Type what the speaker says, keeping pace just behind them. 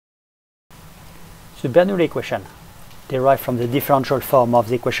The Bernoulli equation derived from the differential form of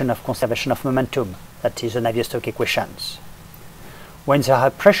the equation of conservation of momentum, that is the Navier Stokes equations. When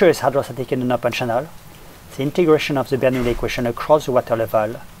the pressure is hydrostatic in an open channel, the integration of the Bernoulli equation across the water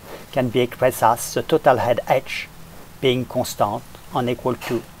level can be expressed as the total head h being constant and equal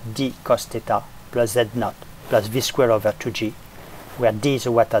to d cos theta plus z naught plus v squared over 2g, where d is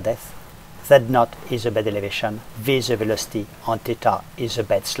the water depth, z naught is the bed elevation, v is the velocity, and theta is the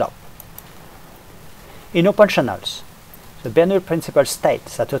bed slope. In open channels, the Bernoulli principle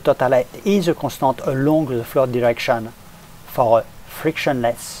states that the total head is a constant along the flow direction for a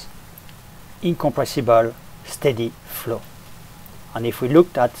frictionless, incompressible, steady flow. And if we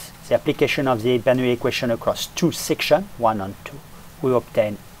looked at the application of the Bernoulli equation across two sections, 1 and 2, we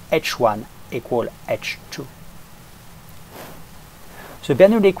obtain h1 equal h2. The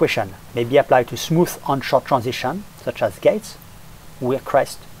Bernoulli equation may be applied to smooth and short transitions, such as gates, weir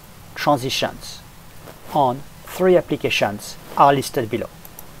crest, transitions, and 3 applications are listed below.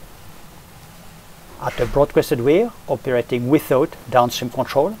 At a broad-crested weir operating without downstream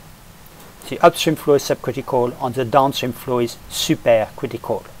control, the upstream flow is subcritical and the downstream flow is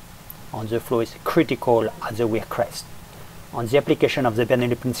supercritical, and the flow is critical at the weir crest. And the application of the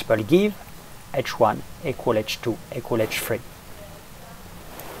Bernoulli principle give h1 equal h2 equal h3.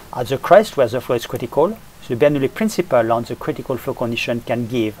 At the crest where the flow is critical, the Bernoulli principle and the critical flow condition can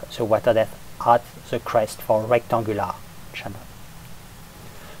give the water depth at the crest for a rectangular channel.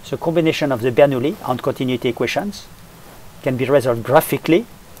 The combination of the Bernoulli and continuity equations can be resolved graphically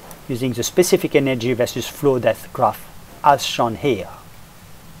using the specific energy versus flow depth graph as shown here.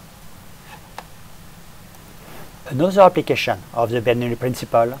 Another application of the Bernoulli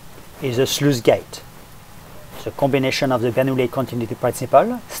principle is the sluice gate. The combination of the Bernoulli continuity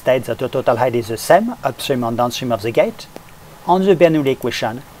principle states that the total height is the same upstream and downstream of the gate, and the Bernoulli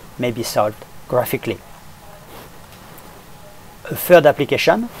equation may be solved graphically. A third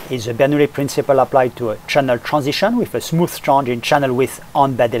application is the Bernoulli principle applied to a channel transition with a smooth change in channel width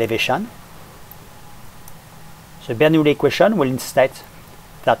and bed elevation. The Bernoulli equation will state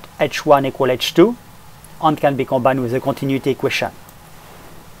that h1 equal h2 and can be combined with the continuity equation.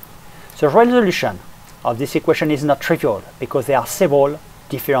 The resolution of this equation is not trivial because there are several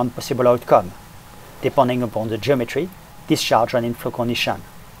different possible outcomes depending upon the geometry, discharge and inflow condition.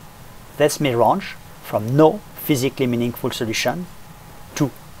 This may range from no physically meaningful solution to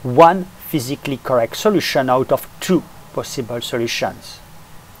one physically correct solution out of 2 possible solutions.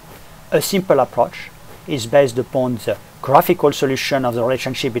 A simple approach is based upon the graphical solution of the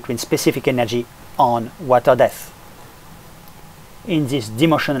relationship between specific energy and water depth. In this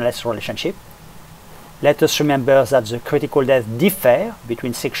dimensionless relationship, let us remember that the critical depth differ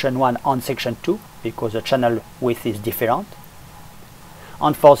between section 1 and section 2 because the channel width is different.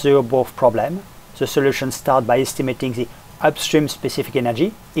 And for the above problem, the solution starts by estimating the upstream specific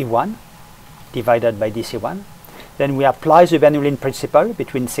energy, E1, divided by dC1. Then we apply the Bernoulli principle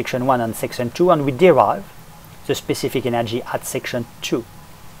between section 1 and section 2 and we derive the specific energy at section 2.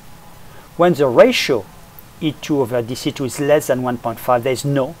 When the ratio E2 over dC2 is less than 1.5, there is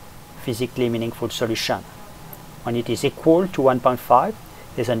no physically meaningful solution. When it is equal to 1.5,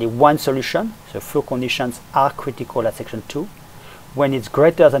 there is only one solution, the flow conditions are critical at section 2. When it's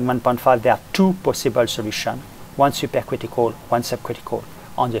greater than 1.5, there are 2 possible solutions, one supercritical, one subcritical,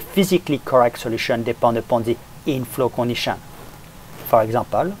 and the physically correct solution depends upon the inflow condition. For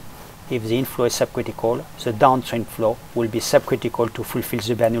example, if the inflow is subcritical, the downstream flow will be subcritical to fulfill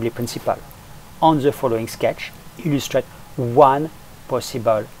the Bernoulli principle. On the following sketch, illustrate one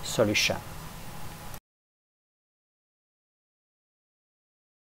possible solution.